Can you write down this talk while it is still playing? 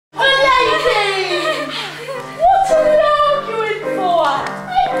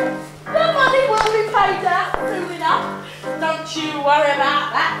worry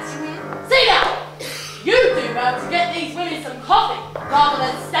about that. See now, you do well to get these women some coffee rather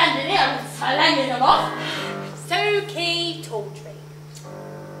than standing here and slanging them off. So key tawdry.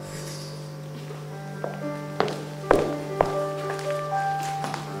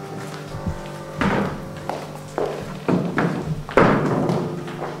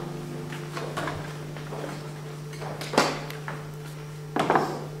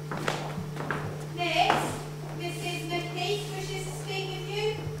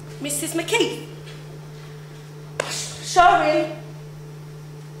 Mrs. McKee. Showing.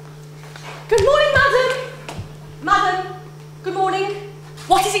 Good morning, madam. Madam, good morning.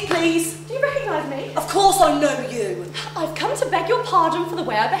 What is it, please? Do you recognise me? Of course I know you. I've come to beg your pardon for the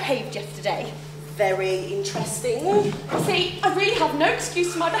way I behaved yesterday. Very interesting. See, I really have no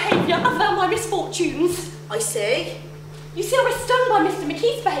excuse for my behaviour other than my misfortunes. I see. You see, I was stung by Mr.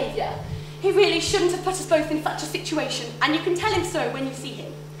 McKee's behaviour. He really shouldn't have put us both in such a situation, and you can tell him so when you see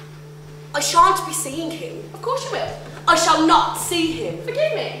him. I shan't be seeing him. Of course you will. I shall not see him.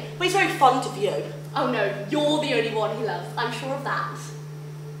 Forgive me. But he's very fond of you. Oh no, you're the only one he loves. I'm sure of that.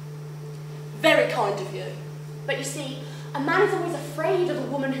 Very kind of you. But you see, a man is always afraid of a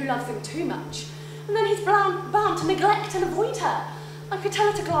woman who loves him too much. And then he's bound to neglect and avoid her. I could tell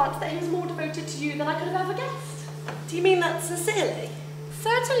at a glance that he was more devoted to you than I could have ever guessed. Do you mean that sincerely?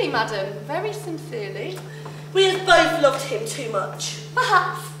 Certainly, madam. Very sincerely. We have both loved him too much.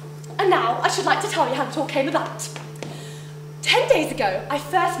 Perhaps. And now, I should like to tell you how it all came about. 10 days ago, I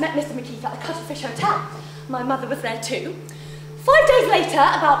first met Mr. McKee at the Cuttlefish Hotel. My mother was there too. 5 days later,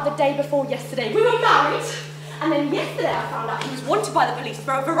 about the day before yesterday, we were married. And then yesterday I found out he was wanted by the police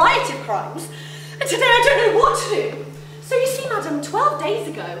for a variety of crimes. And today I don't know what to do. So you see, madam, 12 days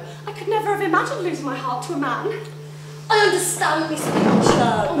ago, I could never have imagined losing my heart to a man. I understand, Miss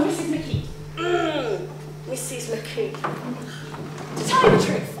Peachum. Oh, Mrs. McKee. Mrs. McKee. To tell you the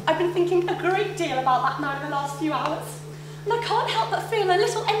truth, I've been thinking a great deal about that man in the last few hours. And I can't help but feel a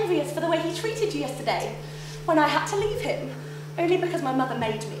little envious for the way he treated you yesterday, when I had to leave him, only because my mother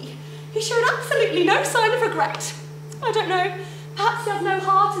made me. He showed absolutely no sign of regret. I don't know, perhaps he has no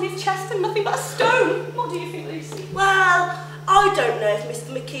heart in his chest and nothing but a stone. What do you think, Lucy? Well, I don't know if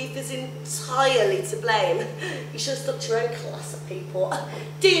Mr. McKee is entirely to blame. You should have stuck to your own class of people.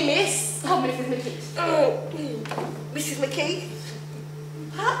 Do you, miss? Oh, Mrs. McKee. Mrs. McKee?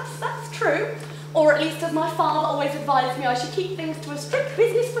 Perhaps that's true. Or at least as my father always advised me, I should keep things to a strict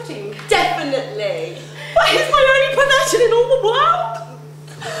business footing. Definitely. But he's my only possession in all the world.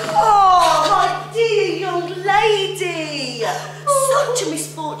 Oh, my dear young lady. Such a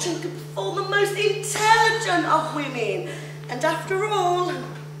misfortune could befall the most intelligent of women. And after all,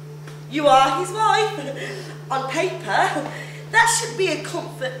 you are his wife. On paper, that should be a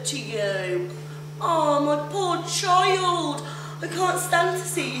comfort to you. Oh, my poor child. I can't stand to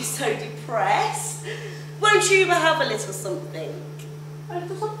see you so depressed. Won't you have a little something? A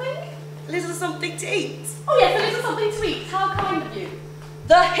little something? A little something to eat? Oh yes, a little something to eat. How kind of you.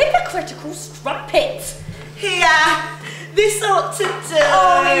 The hypocritical strumpet. Here, this ought to do.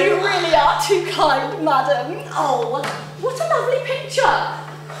 Oh, you really are too kind, madam. Oh, what a lovely picture.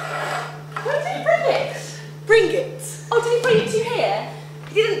 Where did he bring it? Bring it? Oh, did he bring it to you here?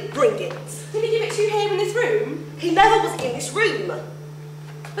 He didn't bring it. Did he give it to you here in this room? He never was in this room.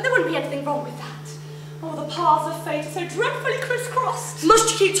 But there wouldn't be anything wrong with that. Oh, the paths of fate are so dreadfully crisscrossed.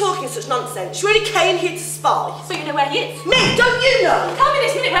 Must you keep talking such nonsense? You only came here to spy. So you know where he is? Me? Don't you know? Tell me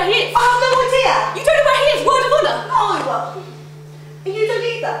this minute where he is. I have no idea. You don't know where he is, word of honour. Oh, and you don't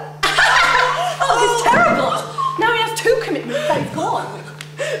either. Oh, it's terrible. Now he has two commitments, then he's gone.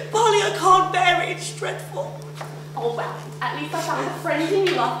 Polly, I can't bear it. It's dreadful. Oh, well, at least I found a friend in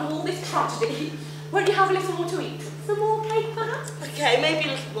you after all this tragedy. Won't you have a little more to eat? Some more cake, perhaps? Okay, maybe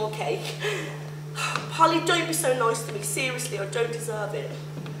a little more cake. Polly, don't be so nice to me. Seriously, I don't deserve it.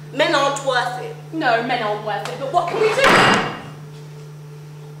 Men aren't worth it. No, men aren't worth it, but what can we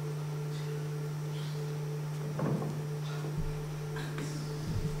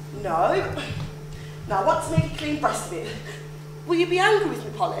do? No. Now, what's to make a clean breast of it? Will you be angry with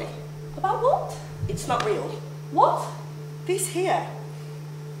me, Polly? About what? It's not real. What? This here.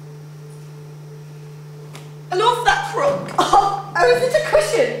 And off that crook. Oh, is it a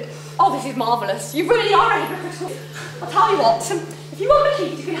cushion? Oh, this is marvellous. You really are a hypocritical. I'll tell you what, if you want the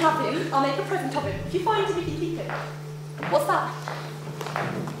key, you can have him. I'll make a present of him. If you find him, you can keep him. What's that?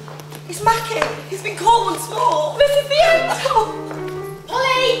 It's Mackie. He's been caught once more. This is the end. Oh.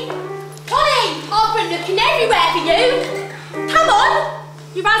 Polly! Polly! I've been looking everywhere for you. Come on!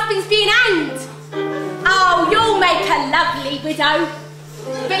 Your husband's being hanged. Oh, you'll make a lovely widow.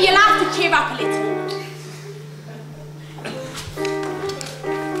 But you'll have to cheer up a little.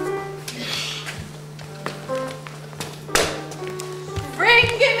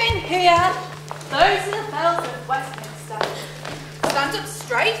 here. Those are the bells of Westminster. Stand up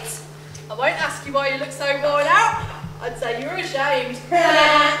straight. I won't ask you why you look so worn out. I'd say you're ashamed.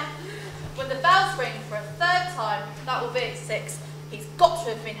 When the bells ring for a third time, that will be at 6. He's got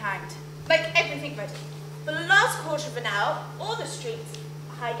to have been hanged. Make everything ready. For the last quarter of an hour, all the streets,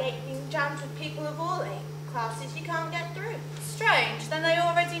 Highgate being jammed with people of all classes you can't get through. Strange, then they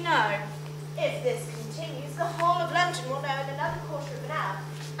already know. If this continues, the whole of London will know in another quarter of an hour,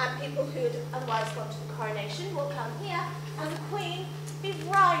 and people who had otherwise gone to the coronation will come here, and the Queen be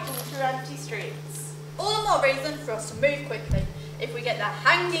riding through empty streets. All the more reason for us to move quickly. If we get the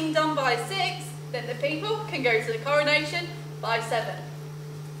hanging done by 6, then the people can go to the coronation by 7.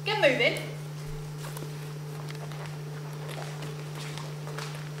 Get moving.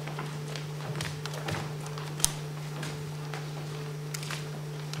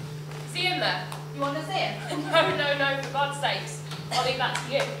 See him there? You want to see him? No, for God's sakes. I'll leave that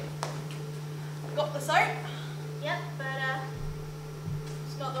to you. Got the soap? Yep, but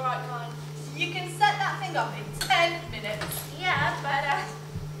It's not the right kind. You can set that thing up in 10 minutes. yeah, but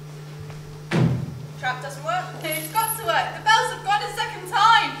Trap doesn't work. It's got to work. The bells have gone a second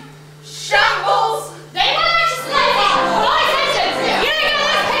time. Shambles! They want to just let me! My sentence! You get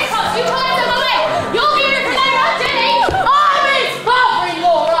those pickups! You can't have them away! You'll be here for later on, Jenny! I'm his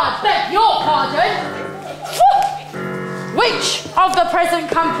father-in-law, I beg your pardon! Which of the present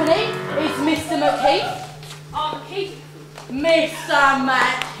company is Mr. McKeith? McKeith. Mr.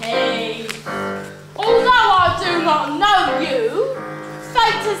 McKeith! Although I do not know you,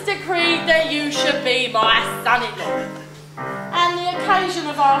 fate has decreed that you should be my son-in-law. And the occasion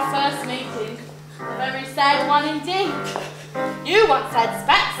of our first meeting, a very sad one indeed. You once had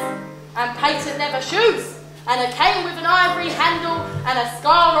spats and patent leather shoes, and a cane with an ivory handle and a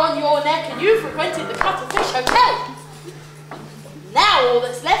scar on your neck, and you frequented the Cuttlefish Hotel. Now all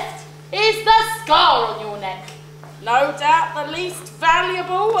that's left is the scar on your neck. No doubt the least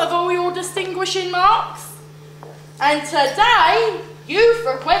valuable of all your distinguishing marks. And today, you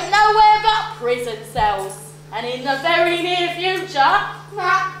frequent nowhere but prison cells. And in the very near future,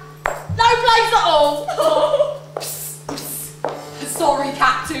 no place at all. Sorry,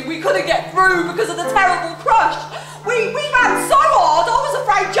 Captain, we couldn't get through because of the terrible crush. We ran so hard, I was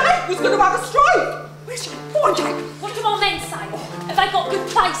afraid Jake was going to have a stroke. Where's Jake? Go on, Jake. What do our men say? Have they got good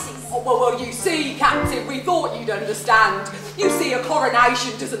places? Oh, well, you see, Captain, we thought you'd understand. You see, a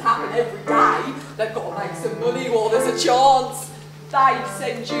coronation doesn't happen every day. They've got to make some money while there's a chance. They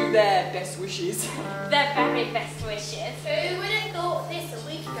send you their best wishes. Their very best wishes. who would have thought this a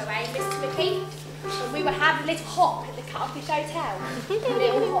week ago, eh, Mr. McKeith? When we were having a little hop at the Cuttlefish Hotel. A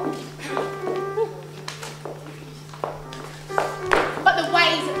little hop. But the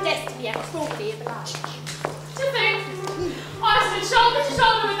ways of destiny are cruelly obliged. Do you think? I stood shoulder to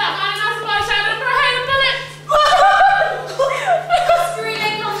shoulder with that man and asked my shadow for a hand of bullets. Dreary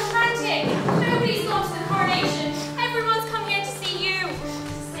ain't not tragic. Nobody's gone to the coronation. Everyone's come here to see you. To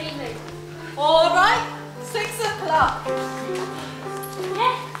see me. All right, 6 o'clock.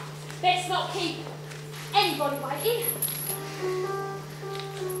 Yeah, let's not keep anybody waiting.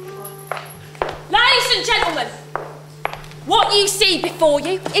 Ladies and gentlemen, what you see before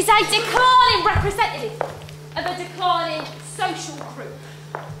you is a declining representative of a declining social group.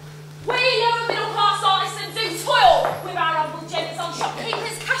 We lower middle class artisans who toil with our humble gems on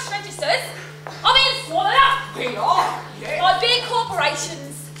shopkeepers' cash registers are being swallowed up We are, yeah. by big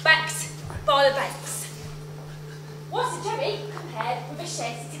corporations backed by the banks. What's a Jerry compared with a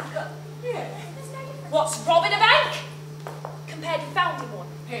share certificate? Yeah. There's no difference. What's robbing a bank compared with founding one?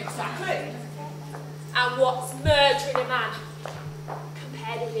 Exactly. And what's murdering a man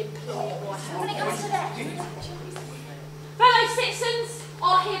compared with employing one? When it comes to that. Fellow citizens,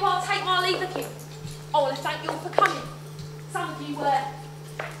 I hereby take my leave of you. I want to thank you all for coming. Some of you were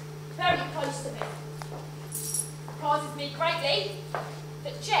very close to me. It surprises me greatly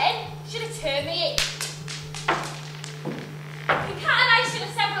that Jenn should have turned me in. The concatenation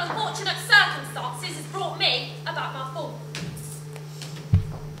of several unfortunate circumstances has brought me about my fall.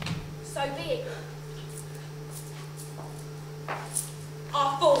 So be it.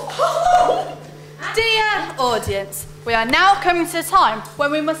 I fall. Dear audience, we are now coming to the time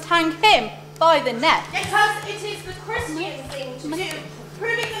when we must hang him by the neck. Because it is the Christian thing to do